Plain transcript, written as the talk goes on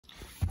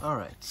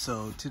Alright,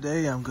 so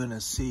today I'm gonna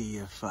see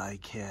if I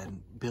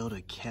can build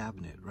a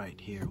cabinet right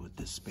here with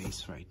this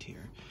space right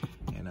here.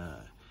 And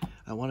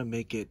I want to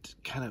make it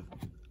kind of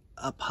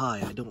up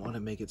high. I don't want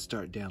to make it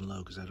start down low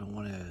because I don't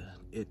want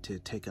it to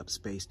take up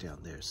space down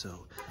there.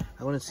 So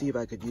I want to see if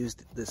I could use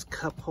this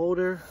cup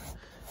holder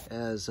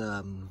as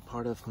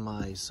part of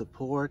my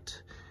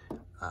support.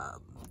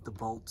 The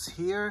bolts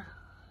here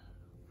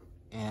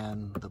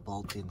and the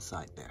bolt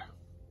inside there.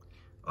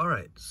 All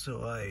right,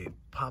 so I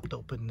popped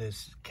open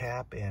this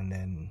cap, and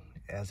then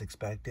as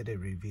expected, it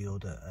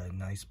revealed a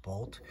nice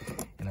bolt.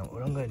 And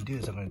what I'm going to do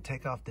is I'm going to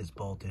take off this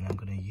bolt, and I'm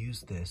going to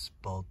use this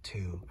bolt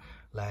to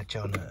latch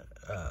on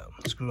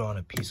screw on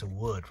a piece of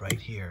wood right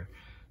here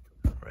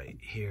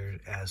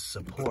as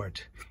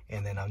support.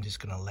 And then I'm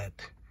just going to let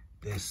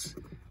this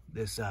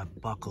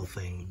buckle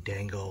thing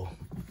dangle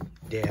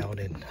down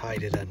and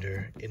hide it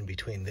in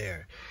between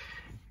there.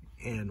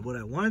 And what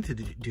I wanted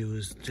to do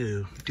is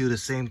to do the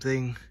same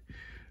thing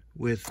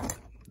with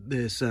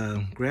this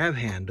grab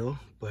handle,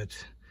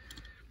 but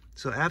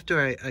so after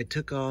I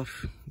took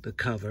off the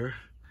cover,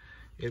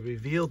 it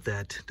revealed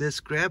that this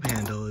grab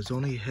handle is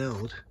only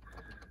held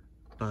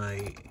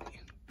by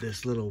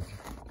this little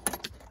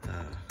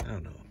I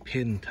don't know,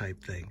 pin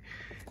type thing.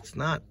 It's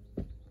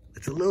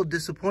a little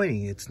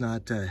disappointing. It's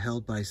not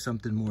held by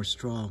something more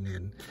strong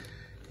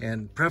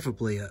and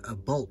preferably a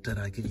bolt that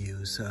I could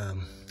use.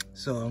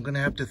 So I'm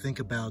gonna have to think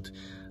about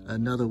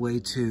another way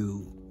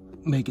to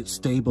make it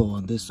stable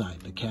on this side,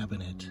 the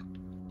cabinet.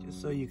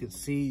 Just so you can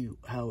see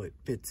how it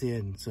fits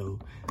in. So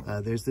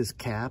there's this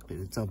cap,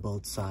 and it's on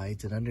both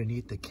sides, and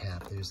underneath the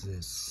cap there's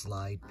this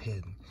slide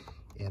pin,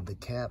 and the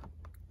cap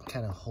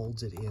kind of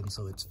holds it in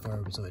so it's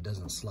firm so it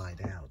doesn't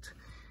slide out.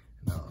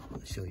 And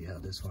I'll show you how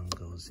this one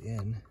goes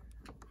in.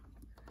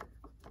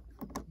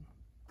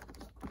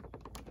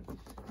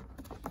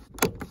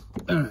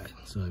 Alright,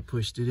 so I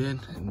pushed it in,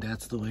 and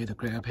that's the way the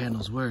grab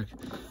handles work.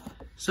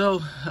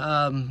 So,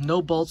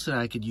 no bolts that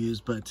I could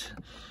use, but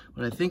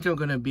what I think I'm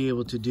going to be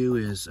able to do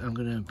is I'm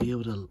going to be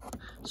able to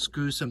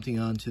screw something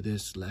onto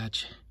this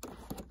latch,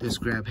 this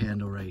grab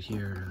handle right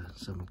here,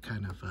 some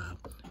kind of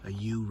a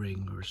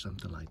U-ring or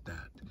something like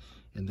that.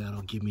 And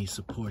that'll give me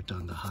support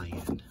on the high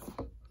end.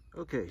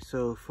 Okay,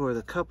 so for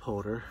the cup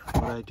holder,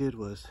 what I did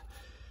was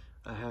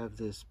I have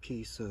this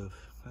piece of,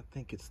 I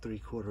think it's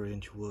 3/4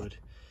 inch wood.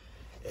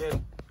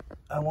 And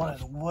I wanted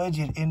to wedge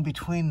it in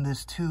between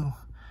this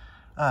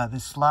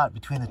slot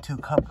between the two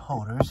cup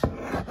holders,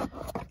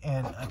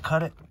 and I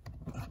cut it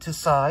to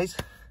size,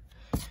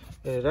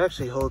 and it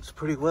actually holds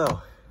pretty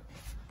well.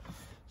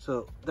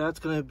 So that's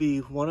going to be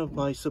one of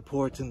my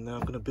supports, and now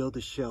I'm going to build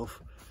a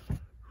shelf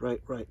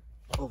right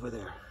over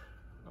there.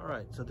 All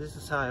right, so this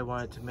is how I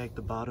wanted to make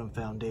the bottom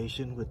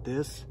foundation with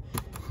this,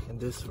 and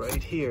this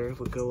right here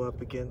would go up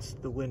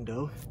against the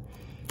window.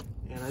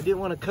 And I didn't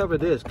want to cover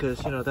this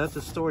because, you know, that's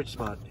a storage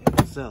spot in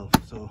itself,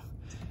 so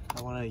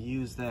I want to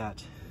use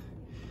that.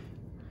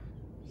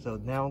 So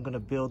now I'm going to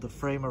build a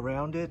frame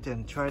around it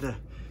and try to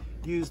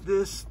use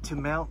this to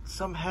mount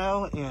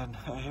somehow. And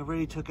I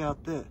already took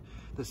out the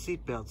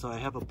seat belt, so I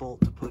have a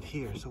bolt to put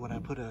here. So when I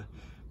put a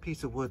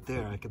piece of wood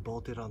there, I can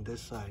bolt it on this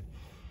side.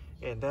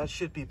 And that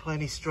should be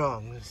plenty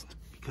strong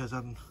because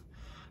I'm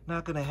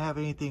not going to have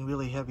anything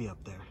really heavy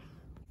up there.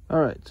 All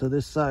right, so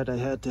this side I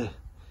had to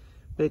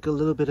make a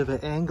little bit of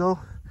an angle.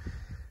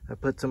 I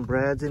put some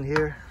brads in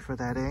here for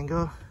that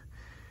angle.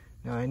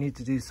 Now I need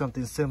to do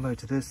something similar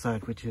to this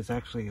side, which is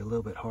actually a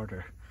little bit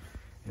harder.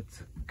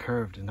 It's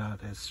curved and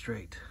not as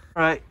straight.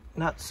 All right,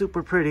 not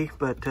super pretty,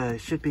 but it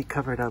should be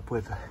covered up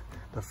with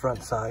the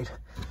front side.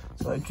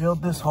 So I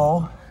drilled this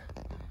hole,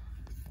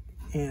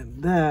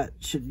 and that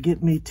should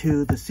get me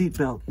to the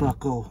seatbelt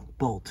buckle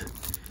bolt.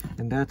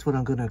 And that's what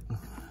I'm gonna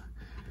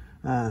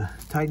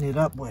tighten it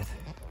up with.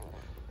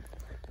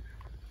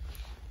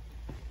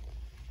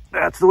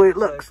 That's the way it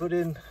looks. So I put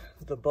in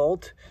the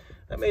bolt.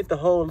 I made the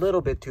hole a little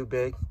bit too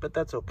big, but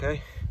that's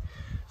okay.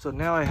 So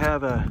now I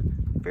have a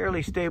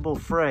fairly stable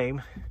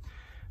frame.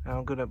 Now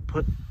I'm gonna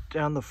put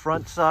down the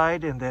front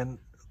side and then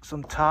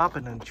some top,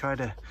 and then try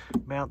to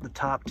mount the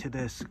top to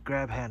this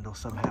grab handle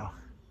somehow.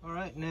 All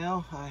right,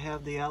 now I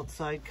have the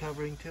outside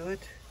covering to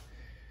it.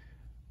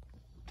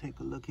 Take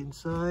a look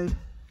inside.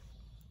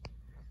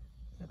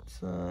 That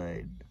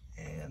side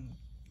and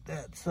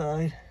that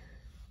side.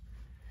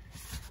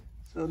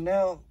 So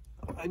now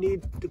I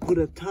need to put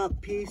a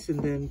top piece and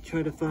then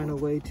try to find a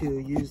way to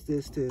use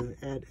this to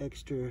add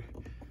extra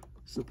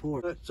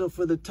support. So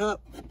for the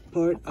top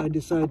part, I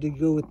decided to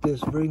go with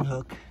this ring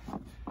hook,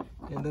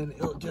 and then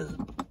it'll just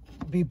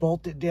be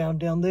bolted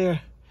down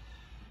there.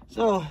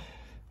 So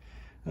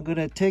I'm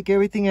gonna take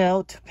everything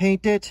out,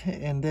 paint it,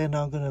 and then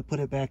I'm gonna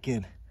put it back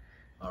in.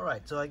 All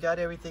right, so I got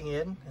everything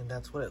in, and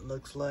that's what it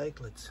looks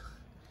like. Let's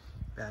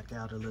back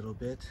out a little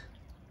bit.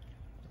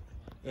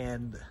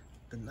 And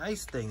the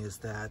nice thing is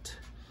that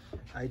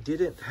I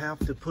didn't have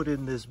to put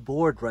in this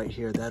board right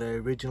here that I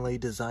originally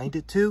designed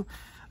it to,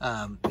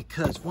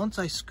 because once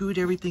I screwed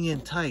everything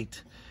in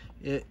tight,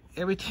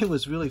 everything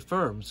was really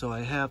firm. So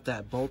I have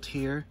that bolt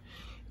here,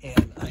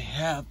 and I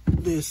have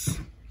this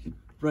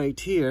right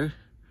here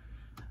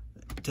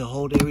to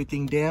hold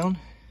everything down.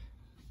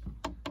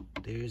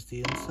 There's the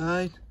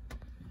inside.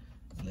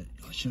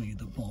 I'll show you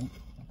the bolt.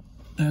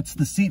 That's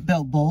the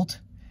seatbelt bolt.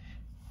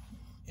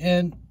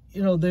 And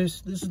you know,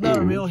 this is not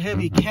a real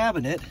heavy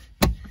cabinet.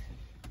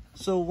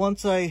 So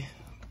once I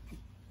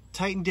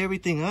tightened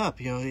everything up,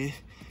 you know,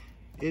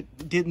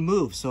 it didn't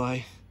move. So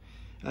I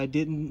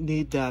didn't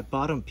need that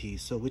bottom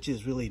piece, so which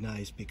is really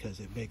nice because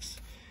it makes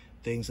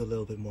things a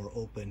little bit more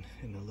open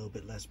and a little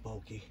bit less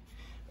bulky.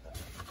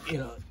 You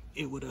know,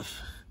 it would have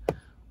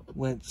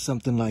went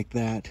something like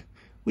that,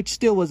 which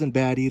still wasn't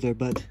bad either,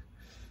 but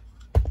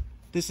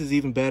this is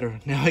even better.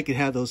 Now I can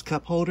have those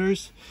cup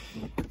holders,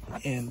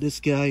 and this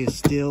guy is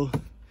still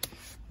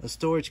a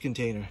storage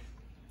container.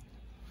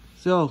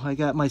 So I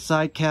got my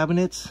side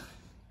cabinets